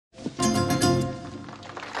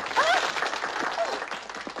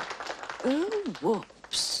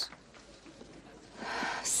whoops.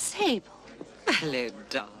 Sable. Hello,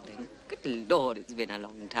 darling. Good Lord, it's been a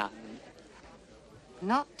long time.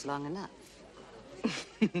 Not long enough.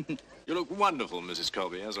 You look wonderful, Mrs.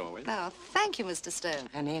 Colby, as always. Oh, thank you, Mr. Stone.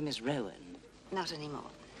 Her name is Rowan. Not anymore.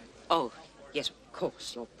 Oh, yes, of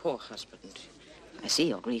course, your poor husband. I see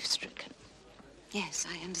you're grief-stricken. Yes,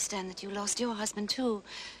 I understand that you lost your husband, too.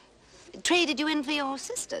 Traded you in for your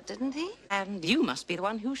sister, didn't he? And you must be the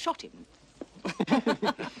one who shot him.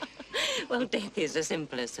 Well, death is a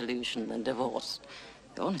simpler solution than divorce.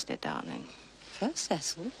 Honestly, darling. First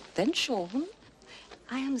Cecil, then Sean.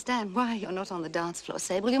 I understand why you're not on the dance floor,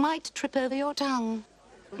 Sable. You might trip over your tongue.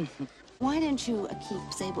 Why don't you keep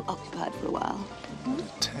Sable occupied for a while? The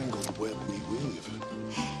tangled web we weave.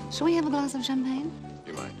 Shall we have a glass of champagne?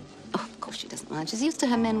 You mind? Oh, of course she doesn't mind. She's used to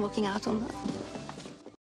her men walking out on her.